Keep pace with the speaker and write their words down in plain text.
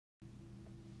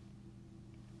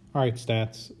All right,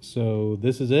 stats. So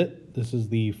this is it. This is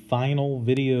the final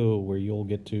video where you'll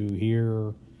get to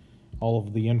hear all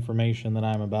of the information that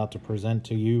I'm about to present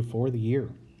to you for the year.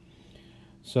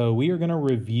 So we are going to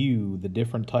review the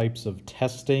different types of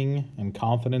testing and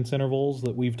confidence intervals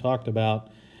that we've talked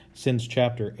about since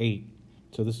Chapter 8.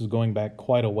 So this is going back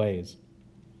quite a ways.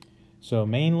 So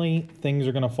mainly things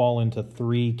are going to fall into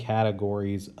three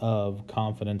categories of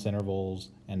confidence intervals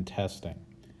and testing.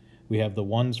 We have the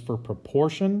ones for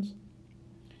proportions,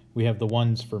 we have the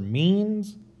ones for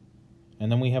means, and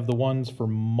then we have the ones for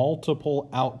multiple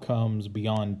outcomes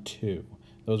beyond 2.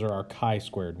 Those are our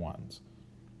chi-squared ones.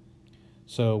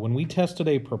 So when we tested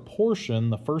a proportion,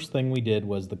 the first thing we did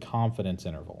was the confidence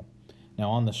interval. Now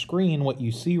on the screen, what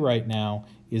you see right now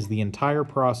is the entire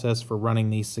process for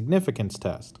running the significance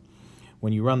test.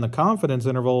 When you run the confidence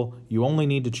interval, you only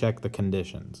need to check the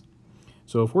conditions.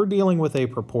 So if we're dealing with a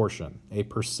proportion, a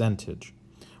percentage,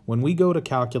 when we go to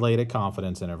calculate a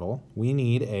confidence interval, we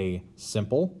need a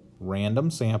simple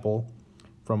random sample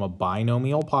from a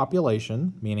binomial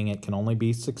population, meaning it can only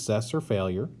be success or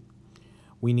failure.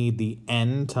 We need the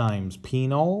n times p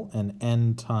null and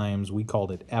n times, we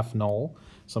called it f null.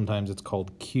 Sometimes it's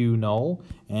called q null,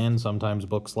 and sometimes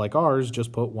books like ours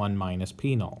just put 1 minus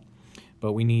p null.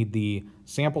 But we need the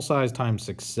sample size times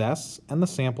success and the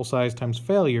sample size times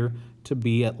failure to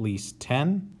be at least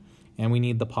 10, and we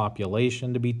need the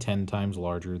population to be 10 times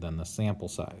larger than the sample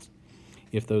size.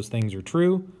 If those things are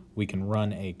true, we can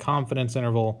run a confidence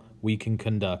interval, we can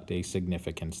conduct a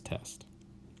significance test.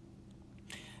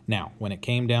 Now, when it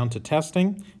came down to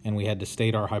testing and we had to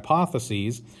state our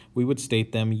hypotheses, we would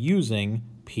state them using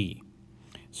P.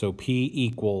 So P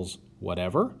equals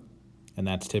whatever, and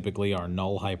that's typically our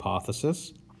null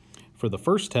hypothesis. For the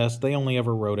first test, they only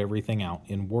ever wrote everything out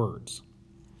in words.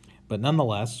 But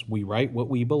nonetheless, we write what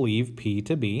we believe P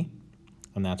to be,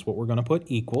 and that's what we're going to put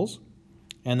equals.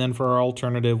 And then for our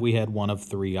alternative, we had one of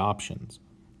 3 options.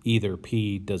 Either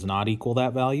P does not equal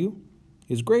that value,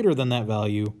 is greater than that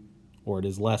value, or it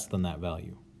is less than that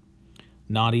value.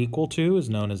 Not equal to is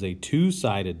known as a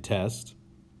two-sided test.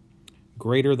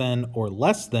 Greater than or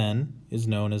less than is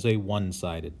known as a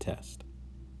one-sided test.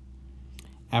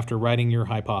 After writing your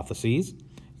hypotheses,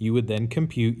 you would then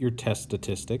compute your test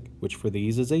statistic, which for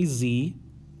these is a z,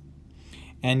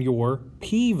 and your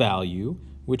p-value,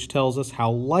 which tells us how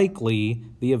likely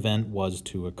the event was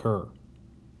to occur.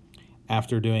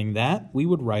 After doing that, we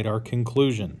would write our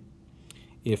conclusion.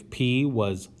 If p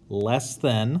was less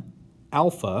than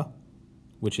alpha,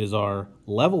 which is our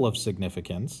level of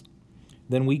significance,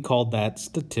 then we called that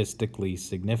statistically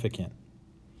significant.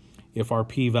 If our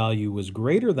p-value was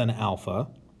greater than alpha,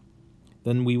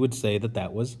 then we would say that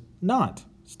that was not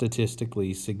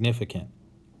statistically significant.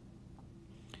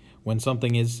 When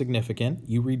something is significant,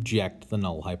 you reject the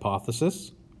null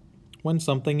hypothesis. When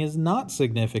something is not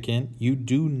significant, you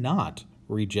do not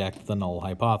reject the null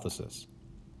hypothesis.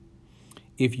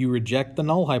 If you reject the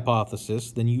null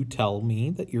hypothesis, then you tell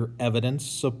me that your evidence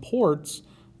supports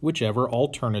whichever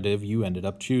alternative you ended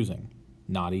up choosing.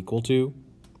 Not equal to,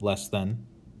 less than,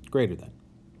 greater than.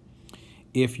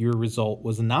 If your result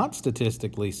was not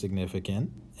statistically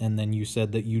significant, and then you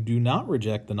said that you do not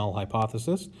reject the null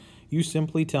hypothesis, you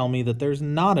simply tell me that there's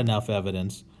not enough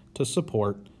evidence to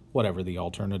support whatever the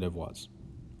alternative was.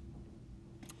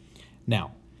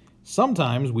 Now,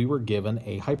 sometimes we were given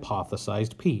a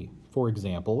hypothesized P. For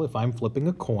example, if I'm flipping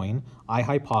a coin, I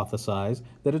hypothesize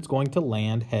that it's going to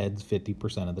land heads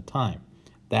 50% of the time.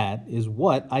 That is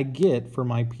what I get for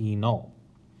my P null.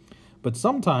 But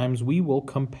sometimes we will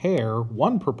compare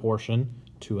one proportion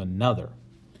to another.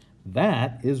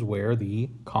 That is where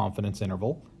the confidence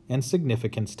interval and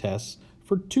significance tests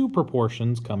for 2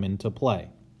 proportions come into play.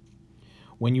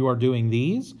 When you are doing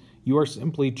these, you are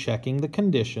simply checking the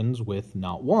conditions with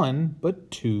not 1, but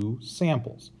 2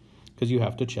 samples, because you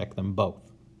have to check them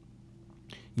both.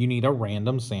 You need a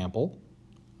random sample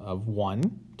of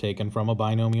 1 taken from a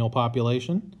binomial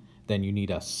population. Then you need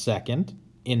a second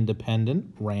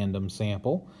independent random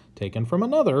sample taken from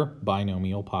another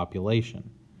binomial population.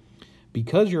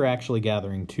 Because you're actually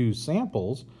gathering 2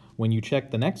 samples, when you check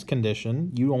the next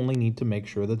condition, you only need to make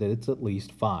sure that it's at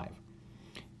least 5.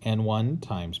 N1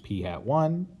 times p hat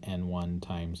 1, N1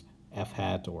 times f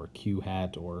hat or q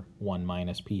hat or 1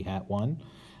 minus p hat 1,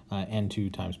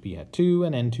 N2 times p hat 2,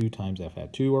 and N2 times f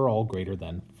hat 2 are all greater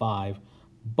than 5.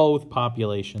 Both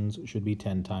populations should be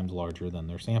 10 times larger than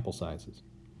their sample sizes.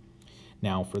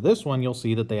 Now for this one, you'll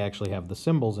see that they actually have the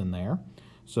symbols in there.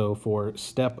 So for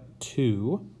step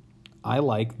 2, I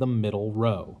like the middle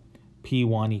row,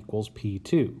 P1 equals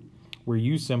P2, where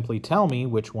you simply tell me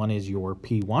which one is your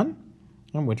P1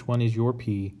 and which one is your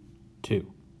P2.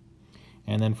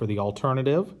 And then for the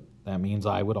alternative, that means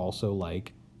I would also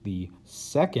like the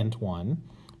second one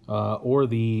or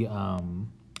the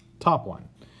top one,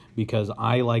 because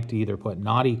I like to either put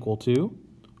not equal to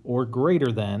or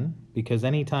greater than, because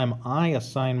anytime I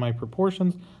assign my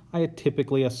proportions, I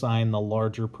typically assign the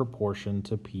larger proportion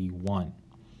to P1.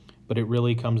 But it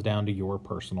really comes down to your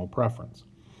personal preference.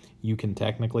 You can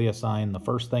technically assign the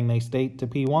first thing they state to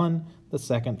P1, the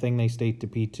second thing they state to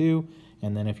P2,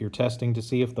 and then if you're testing to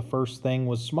see if the first thing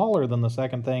was smaller than the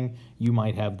second thing, you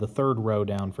might have the third row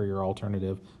down for your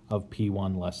alternative of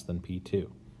P1 less than P2.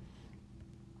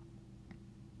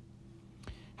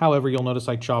 However, you'll notice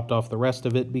I chopped off the rest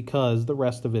of it because the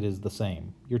rest of it is the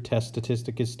same. Your test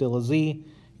statistic is still a Z,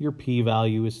 your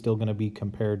p-value is still going to be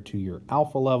compared to your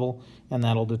alpha level, and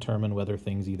that'll determine whether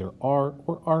things either are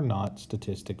or are not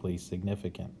statistically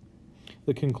significant.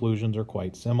 The conclusions are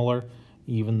quite similar,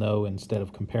 even though instead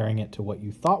of comparing it to what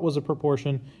you thought was a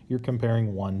proportion, you're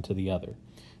comparing one to the other.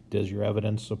 Does your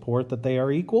evidence support that they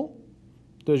are equal?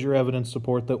 Does your evidence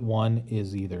support that one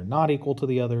is either not equal to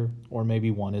the other, or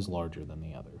maybe one is larger than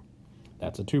the other?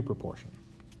 That's a 2 proportion.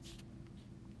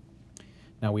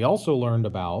 Now, we also learned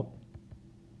about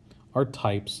our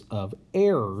types of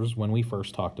errors when we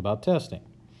first talked about testing.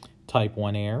 Type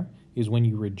 1 error is when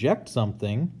you reject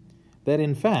something that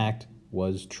in fact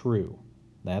was true.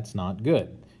 That's not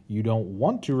good. You don't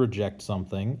want to reject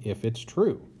something if it's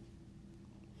true.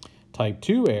 Type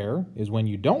 2 error is when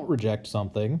you don't reject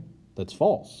something that's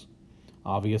false.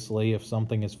 Obviously, if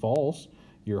something is false,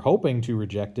 you're hoping to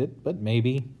reject it, but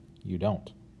maybe you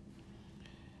don't.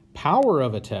 Power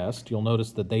of a test, you'll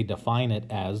notice that they define it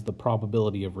as the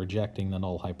probability of rejecting the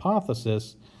null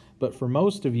hypothesis, but for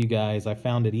most of you guys, I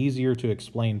found it easier to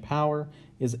explain power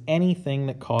is anything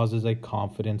that causes a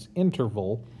confidence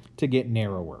interval to get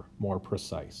narrower, more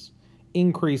precise.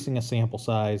 Increasing a sample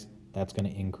size, that's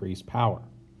going to increase power.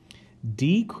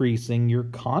 Decreasing your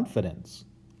confidence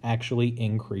actually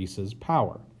increases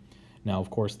power. Now, of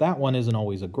course, that one isn't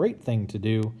always a great thing to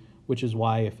do, which is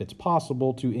why if it's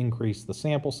possible to increase the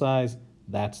sample size,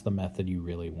 that's the method you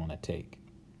really want to take.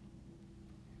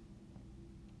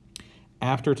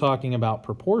 After talking about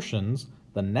proportions,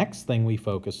 the next thing we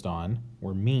focused on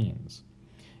were means.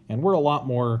 And we're a lot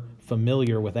more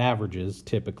familiar with averages,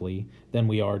 typically, than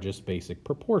we are just basic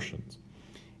proportions.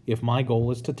 If my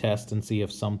goal is to test and see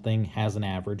if something has an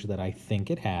average that I think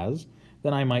it has,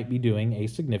 then I might be doing a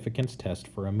significance test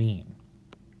for a mean.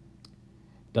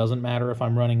 Doesn't matter if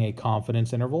I'm running a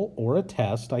confidence interval or a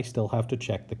test, I still have to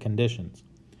check the conditions.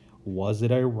 Was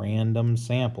it a random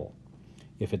sample?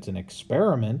 If it's an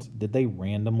experiment, did they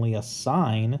randomly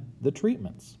assign the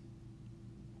treatments?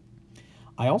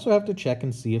 I also have to check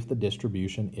and see if the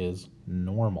distribution is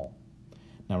normal.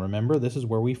 Now remember, this is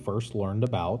where we first learned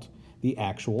about the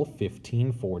actual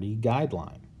 1540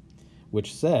 guideline,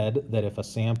 which said that if a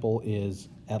sample is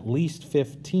at least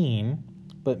 15,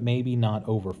 but maybe not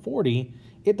over 40,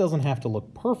 it doesn't have to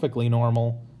look perfectly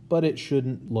normal, but it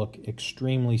shouldn't look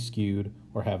extremely skewed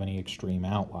or have any extreme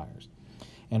outliers.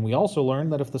 And we also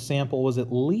learned that if the sample was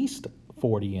at least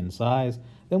 40 in size,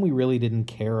 then we really didn't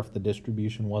care if the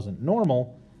distribution wasn't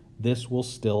normal. This will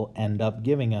still end up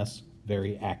giving us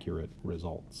very accurate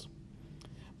results.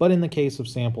 But in the case of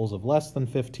samples of less than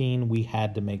 15, we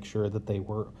had to make sure that they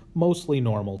were mostly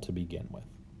normal to begin with.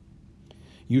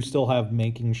 You still have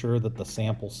making sure that the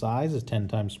sample size is 10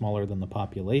 times smaller than the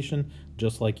population,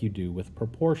 just like you do with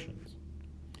proportions.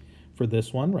 For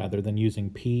this one, rather than using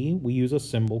p, we use a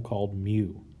symbol called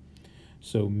mu.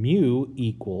 So mu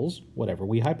equals whatever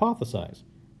we hypothesize.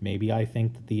 Maybe I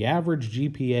think that the average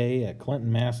GPA at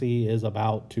Clinton Massey is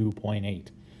about 2.8.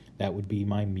 That would be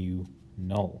my mu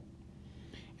null.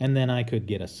 And then I could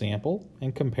get a sample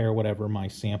and compare whatever my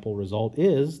sample result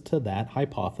is to that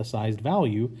hypothesized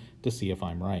value to see if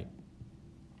I'm right.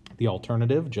 The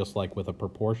alternative, just like with a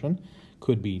proportion,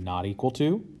 could be not equal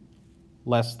to,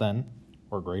 less than,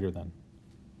 or greater than.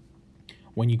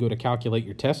 When you go to calculate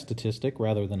your test statistic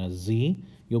rather than a Z,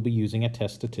 you'll be using a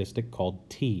test statistic called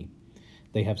T.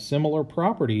 They have similar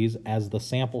properties as the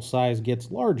sample size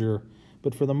gets larger,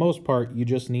 but for the most part, you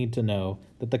just need to know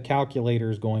that the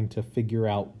calculator is going to figure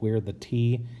out where the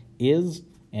T is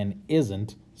and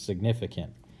isn't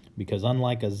significant. Because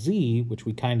unlike a Z, which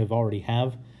we kind of already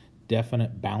have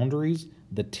definite boundaries,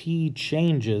 the T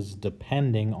changes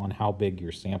depending on how big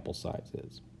your sample size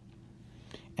is.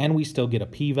 And we still get a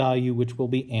p-value, which will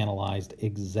be analyzed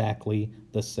exactly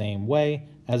the same way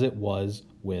as it was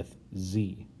with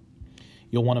Z.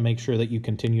 You'll want to make sure that you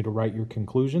continue to write your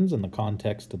conclusions in the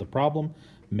context of the problem,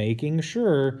 making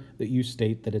sure that you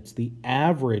state that it's the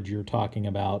average you're talking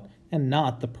about and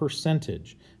not the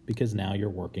percentage, because now you're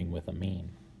working with a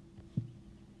mean.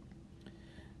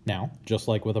 Now, just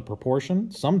like with a proportion,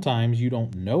 sometimes you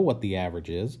don't know what the average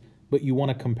is, but you want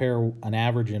to compare an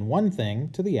average in one thing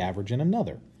to the average in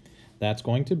another. That's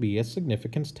going to be a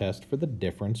significance test for the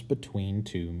difference between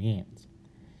two means.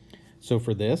 So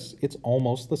for this, it's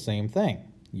almost the same thing,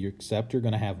 except you're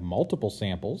going to have multiple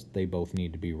samples. They both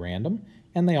need to be random,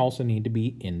 and they also need to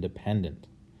be independent.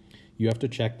 You have to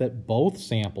check that both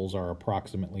samples are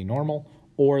approximately normal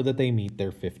or that they meet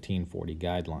their 1540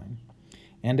 guideline.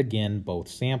 And again, both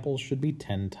samples should be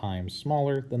 10 times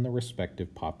smaller than the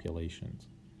respective populations.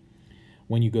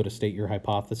 When you go to state your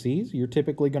hypotheses, you're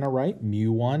typically going to write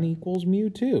mu1 equals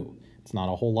mu2. It's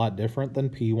not a whole lot different than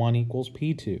p1 equals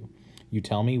p2. You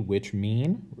tell me which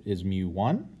mean is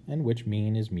mu1 and which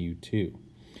mean is mu2.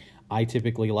 I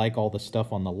typically like all the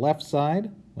stuff on the left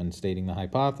side when stating the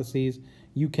hypotheses.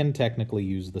 You can technically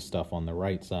use the stuff on the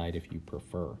right side if you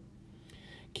prefer.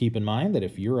 Keep in mind that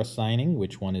if you're assigning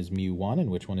which one is mu1 and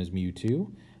which one is mu2,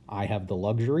 I have the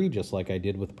luxury, just like I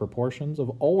did with proportions, of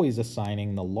always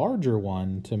assigning the larger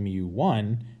one to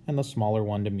mu1 and the smaller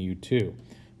one to mu2,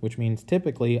 which means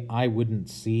typically I wouldn't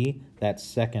see that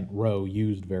second row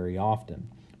used very often,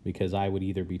 because I would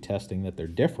either be testing that they're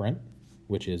different,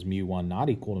 which is mu1 not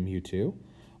equal to mu2,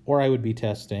 or I would be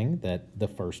testing that the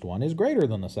first one is greater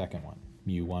than the second one,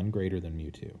 mu1 greater than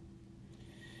mu2.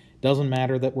 Doesn't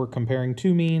matter that we're comparing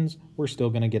two means, we're still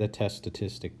going to get a test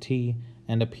statistic t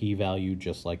and a p-value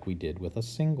just like we did with a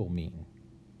single mean.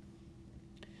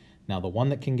 Now the one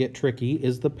that can get tricky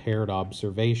is the paired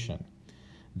observation.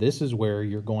 This is where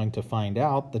you're going to find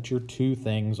out that your two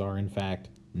things are in fact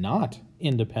not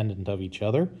independent of each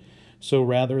other. So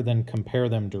rather than compare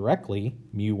them directly,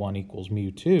 mu1 equals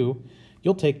mu2,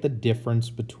 you'll take the difference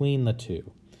between the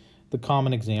two. The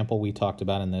common example we talked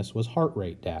about in this was heart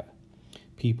rate data.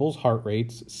 People's heart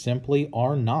rates simply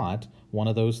are not one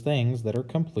of those things that are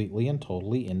completely and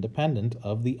totally independent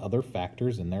of the other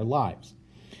factors in their lives.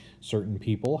 Certain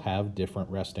people have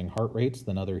different resting heart rates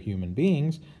than other human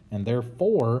beings, and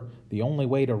therefore the only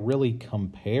way to really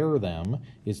compare them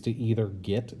is to either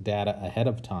get data ahead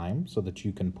of time so that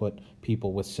you can put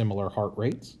people with similar heart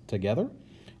rates together,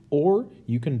 or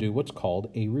you can do what's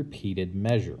called a repeated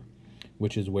measure,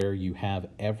 which is where you have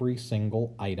every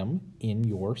single item in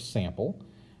your sample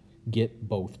get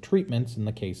both treatments in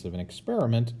the case of an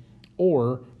experiment,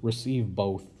 or receive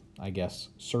both, I guess,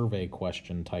 survey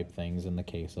question type things in the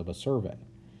case of a survey.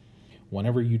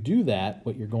 Whenever you do that,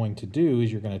 what you're going to do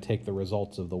is you're going to take the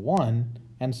results of the one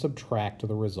and subtract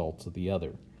the results of the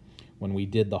other. When we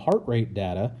did the heart rate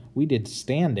data, we did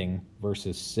standing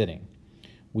versus sitting.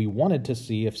 We wanted to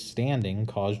see if standing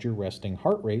caused your resting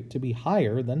heart rate to be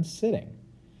higher than sitting.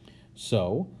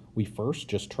 So we first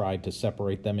just tried to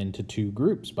separate them into two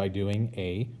groups by doing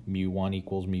a mu1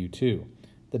 equals mu2.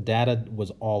 The data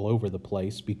was all over the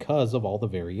place because of all the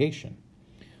variation.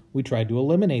 We tried to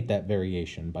eliminate that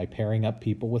variation by pairing up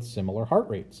people with similar heart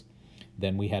rates.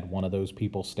 Then we had one of those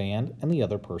people stand and the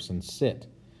other person sit.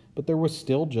 But there was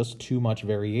still just too much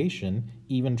variation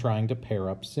even trying to pair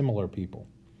up similar people.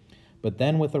 But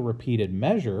then with a repeated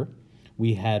measure,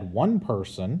 we had one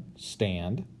person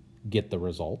stand, get the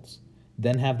results,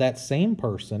 then have that same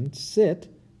person sit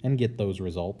and get those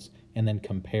results, and then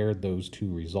compare those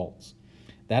two results.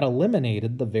 That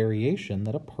eliminated the variation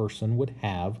that a person would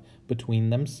have between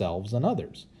themselves and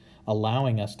others,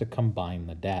 allowing us to combine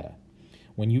the data.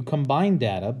 When you combine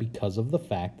data because of the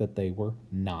fact that they were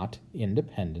not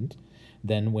independent,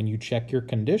 then when you check your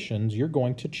conditions, you're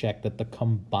going to check that the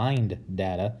combined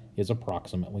data is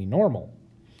approximately normal.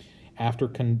 After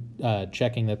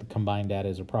checking that the combined data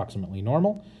is approximately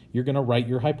normal, you're going to write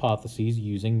your hypotheses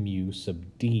using mu sub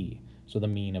d, so the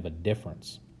mean of a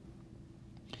difference.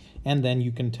 And then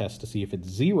you can test to see if it's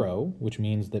 0, which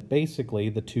means that basically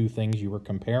the two things you were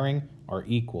comparing are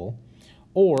equal,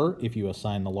 or if you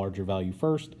assign the larger value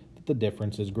first, that the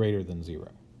difference is greater than 0.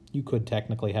 You could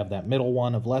technically have that middle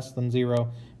one of less than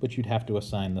 0, but you'd have to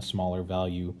assign the smaller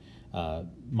value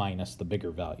minus the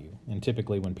bigger value. And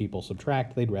typically when people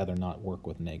subtract, they'd rather not work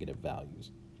with negative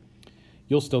values.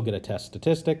 You'll still get a test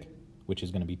statistic, which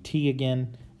is going to be t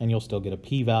again, and you'll still get a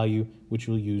p-value, which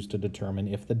you'll use to determine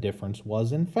if the difference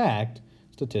was in fact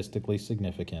statistically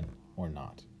significant or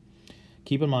not.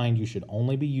 Keep in mind you should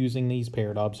only be using these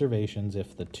paired observations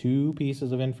if the two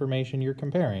pieces of information you're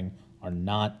comparing are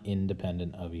not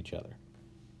independent of each other.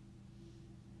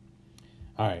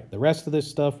 All right, the rest of this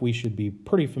stuff we should be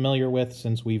pretty familiar with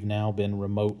since we've now been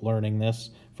remote learning this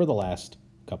for the last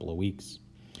couple of weeks.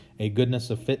 A goodness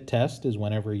of fit test is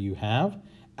whenever you have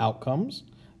outcomes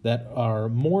that are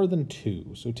more than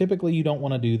 2. So typically you don't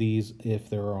want to do these if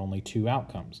there are only 2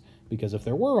 outcomes, because if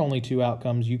there were only 2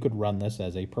 outcomes, you could run this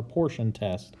as a proportion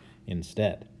test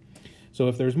instead. So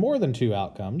if there's more than 2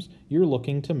 outcomes, you're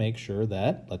looking to make sure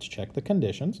that, let's check the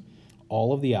conditions,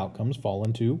 all of the outcomes fall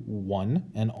into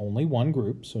one and only one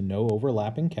group, so no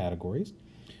overlapping categories.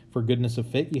 For goodness of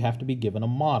fit, you have to be given a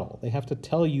model. They have to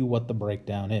tell you what the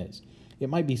breakdown is. It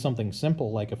might be something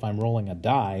simple, like if I'm rolling a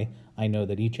die, I know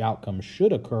that each outcome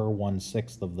should occur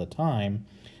 1/6 of the time,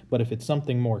 but if it's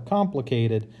something more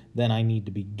complicated, then I need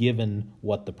to be given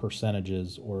what the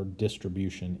percentages or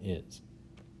distribution is.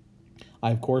 I,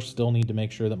 of course, still need to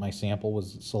make sure that my sample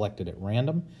was selected at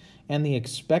random, and the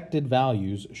expected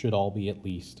values should all be at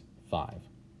least 5.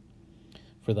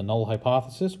 For the null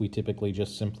hypothesis, we typically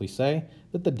just simply say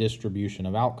that the distribution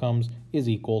of outcomes is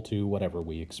equal to whatever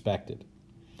we expected.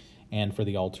 And for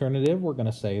the alternative, we're going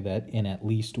to say that in at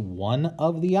least one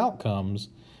of the outcomes,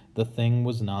 the thing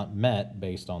was not met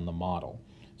based on the model.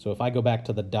 So if I go back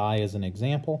to the die as an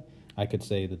example, I could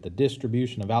say that the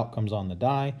distribution of outcomes on the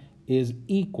die is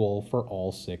equal for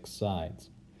all 6 sides.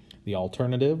 The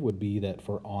alternative would be that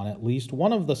for on at least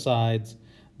one of the sides,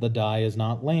 the die is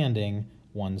not landing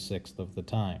 1/6 of the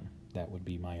time. That would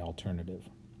be my alternative.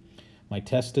 My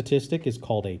test statistic is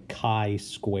called a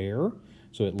chi-square.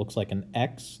 So it looks like an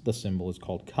X, the symbol is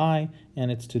called chi, and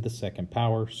it's to the 2nd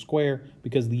power square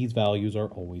because these values are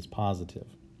always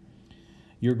positive.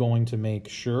 You're going to make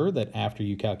sure that after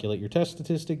you calculate your test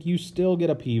statistic, you still get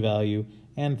a p-value,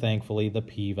 and thankfully the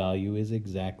p-value is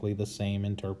exactly the same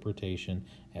interpretation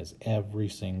as every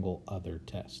single other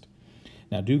test.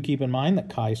 Now do keep in mind that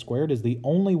chi-squared is the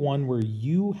only one where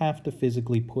you have to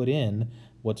physically put in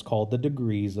what's called the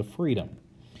degrees of freedom.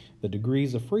 The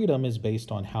degrees of freedom is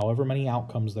based on however many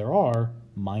outcomes there are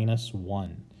minus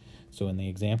 1. So in the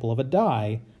example of a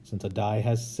die, since a die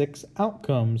has 6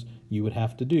 outcomes, you would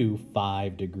have to do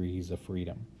 5 degrees of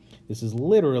freedom. This is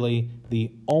literally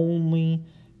the only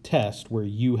test where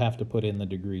you have to put in the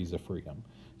degrees of freedom.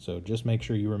 So just make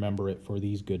sure you remember it for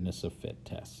these goodness of fit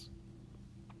tests.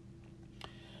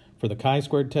 For the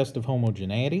chi-squared test of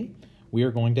homogeneity, we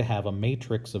are going to have a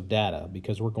matrix of data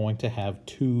because we're going to have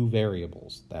 2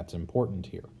 variables. That's important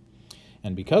here.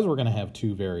 And because we're going to have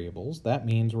 2 variables, that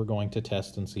means we're going to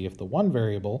test and see if the one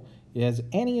variable has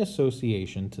any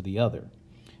association to the other.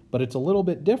 But it's a little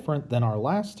bit different than our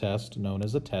last test, known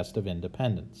as a test of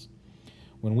independence.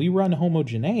 When we run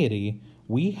homogeneity,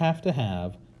 we have to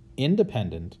have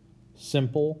independent,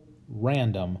 simple,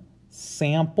 random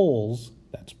samples,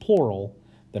 that's plural,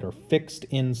 that are fixed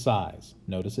in size.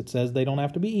 Notice it says they don't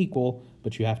have to be equal,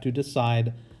 but you have to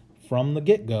decide from the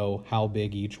get-go how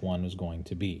big each one is going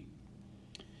to be.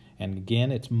 And again,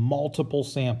 it's multiple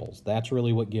samples. That's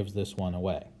really what gives this one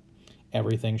away.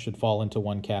 Everything should fall into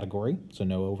one category, so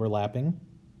no overlapping,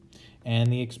 and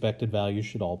the expected values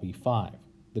should all be 5.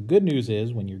 The good news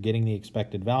is when you're getting the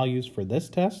expected values for this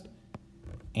test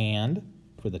and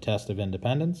for the test of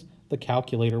independence, the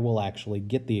calculator will actually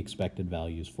get the expected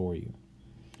values for you.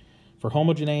 For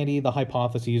homogeneity, the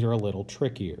hypotheses are a little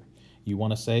trickier. You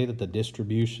want to say that the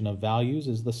distribution of values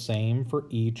is the same for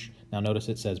each, now notice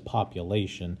it says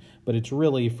population, but it's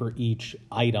really for each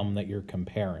item that you're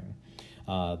comparing.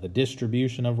 The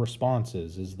distribution of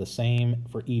responses is the same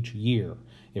for each year.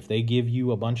 If they give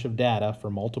you a bunch of data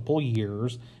for multiple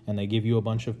years and they give you a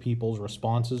bunch of people's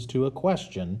responses to a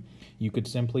question, you could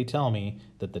simply tell me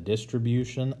that the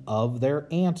distribution of their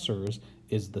answers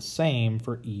is the same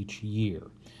for each year.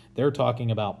 They're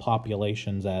talking about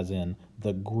populations as in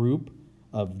the group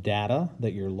of data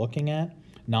that you're looking at,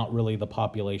 not really the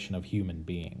population of human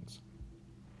beings.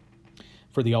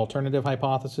 For the alternative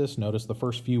hypothesis, notice the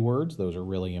first few words, those are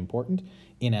really important.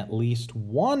 In at least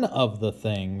one of the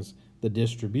things, the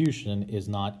distribution is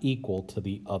not equal to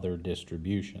the other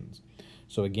distributions.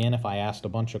 So again, if I asked a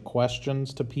bunch of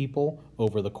questions to people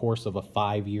over the course of a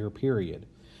 5-year period,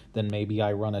 then maybe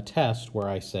I run a test where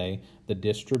I say the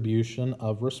distribution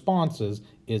of responses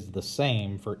is the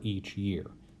same for each year.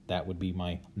 That would be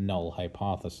my null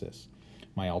hypothesis.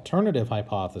 My alternative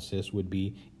hypothesis would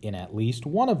be in at least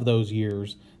one of those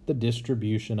years, the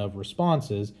distribution of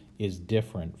responses is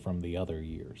different from the other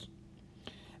years.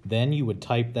 Then you would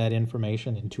type that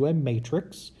information into a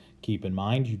matrix. Keep in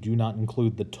mind you do not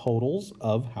include the totals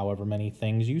of however many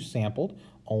things you sampled,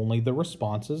 only the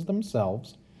responses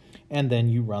themselves. And then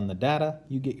you run the data,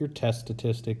 you get your test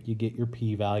statistic, you get your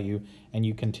p-value, and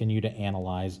you continue to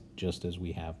analyze just as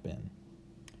we have been.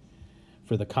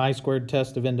 For the chi-squared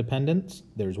test of independence,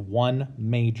 there's one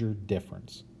major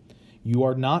difference. You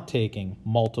are not taking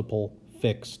multiple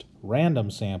fixed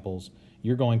random samples.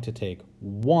 You're going to take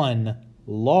one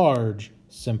large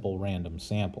simple random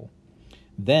sample.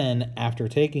 Then, after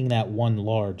taking that one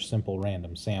large simple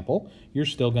random sample, you're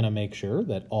still going to make sure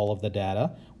that all of the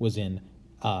data was in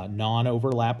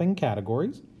non-overlapping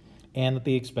categories and that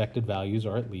the expected values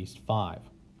are at least 5.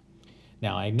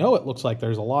 Now, I know it looks like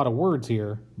there's a lot of words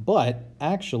here, but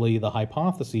actually the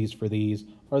hypotheses for these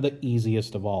are the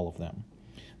easiest of all of them.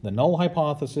 The null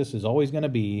hypothesis is always going to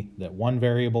be that one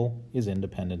variable is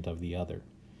independent of the other.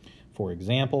 For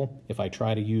example, if I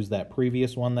try to use that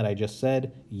previous one that I just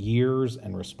said, years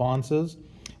and responses,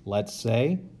 let's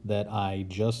say that I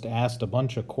just asked a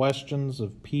bunch of questions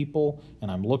of people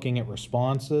and I'm looking at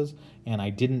responses and I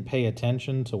didn't pay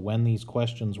attention to when these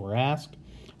questions were asked.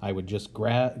 I would just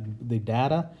grab the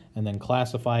data and then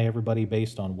classify everybody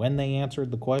based on when they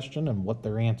answered the question and what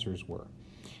their answers were.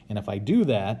 And if I do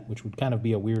that, which would kind of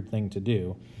be a weird thing to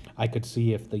do, I could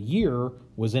see if the year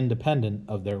was independent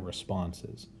of their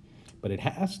responses. But it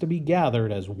has to be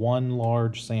gathered as one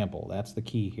large sample. That's the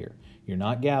key here. You're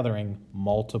not gathering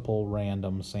multiple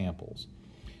random samples.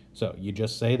 So you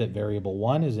just say that variable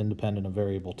 1 is independent of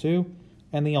variable 2,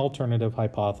 and the alternative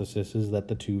hypothesis is that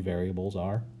the two variables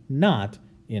are not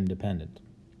independent.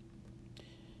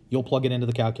 You'll plug it into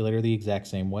the calculator the exact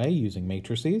same way using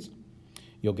matrices.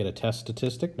 You'll get a test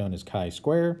statistic known as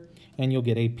chi-square, and you'll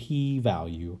get a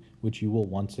p-value, which you will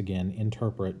once again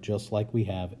interpret just like we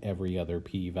have every other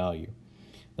p-value.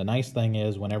 The nice thing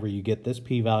is whenever you get this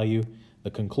p-value,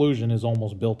 the conclusion is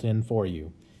almost built in for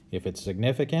you. If it's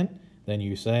significant, then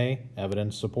you say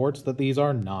evidence supports that these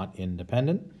are not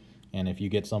independent. And if you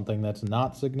get something that's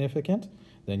not significant,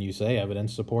 then you say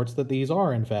evidence supports that these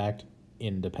are in fact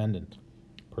independent.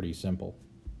 Pretty simple.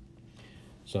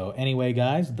 So anyway,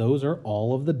 guys, those are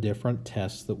all of the different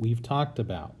tests that we've talked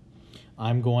about.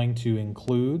 I'm going to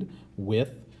include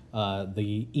with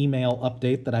the email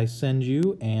update that I send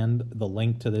you and the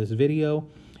link to this video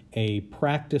a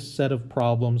practice set of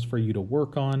problems for you to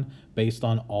work on based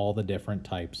on all the different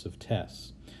types of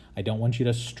tests. I don't want you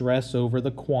to stress over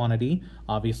the quantity.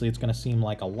 Obviously, it's going to seem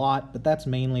like a lot, but that's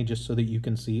mainly just so that you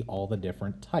can see all the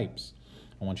different types.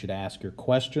 I want you to ask your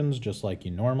questions just like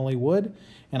you normally would,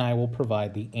 and I will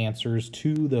provide the answers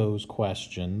to those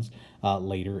questions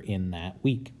later in that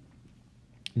week.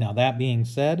 Now, that being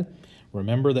said,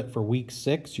 remember that for week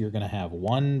 6, you're going to have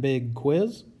one big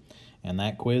quiz, and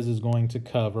that quiz is going to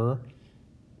cover,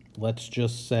 let's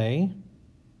just say,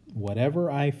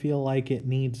 whatever I feel like it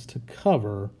needs to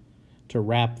cover to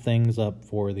wrap things up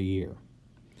for the year.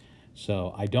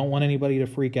 So I don't want anybody to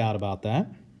freak out about that.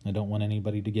 I don't want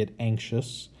anybody to get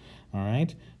anxious, all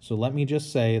right? So let me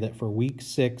just say that for week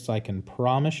 6, I can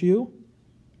promise you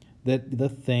that the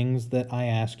things that I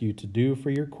ask you to do for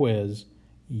your quiz,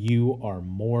 you are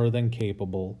more than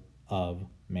capable of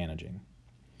managing.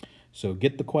 So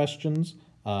get the questions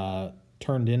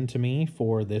turned in to me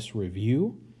for this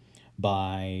review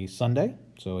by Sunday.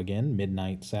 So again,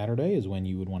 midnight Saturday is when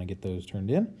you would want to get those turned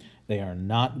in. They are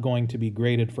not going to be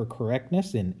graded for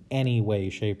correctness in any way,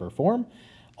 shape, or form.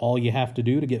 All you have to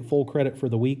do to get full credit for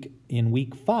the week in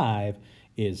week 5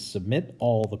 is submit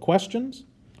all the questions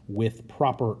with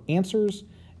proper answers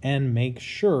and make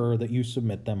sure that you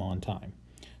submit them on time.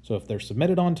 So if they're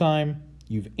submitted on time,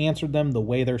 you've answered them the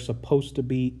way they're supposed to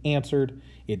be answered.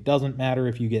 It doesn't matter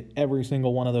if you get every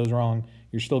single one of those wrong,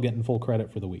 you're still getting full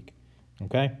credit for the week.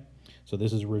 Okay? So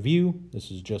this is a review.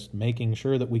 This is just making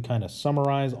sure that we kind of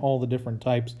summarize all the different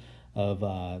types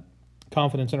of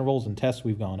confidence intervals and tests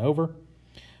we've gone over.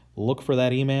 Look for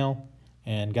that email.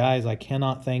 And guys, I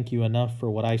cannot thank you enough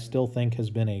for what I still think has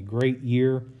been a great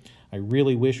year. I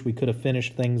really wish we could have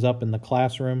finished things up in the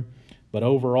classroom, but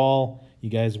overall, you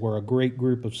guys were a great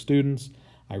group of students.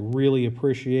 I really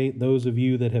appreciate those of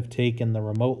you that have taken the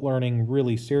remote learning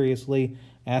really seriously,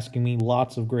 asking me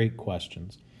lots of great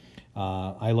questions.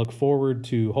 I look forward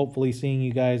to hopefully seeing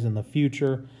you guys in the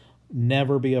future.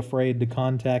 Never be afraid to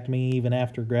contact me even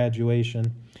after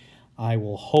graduation. I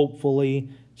will hopefully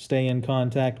stay in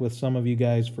contact with some of you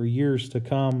guys for years to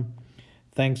come.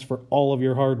 Thanks for all of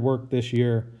your hard work this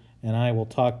year, and I will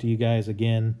talk to you guys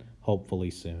again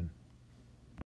hopefully soon.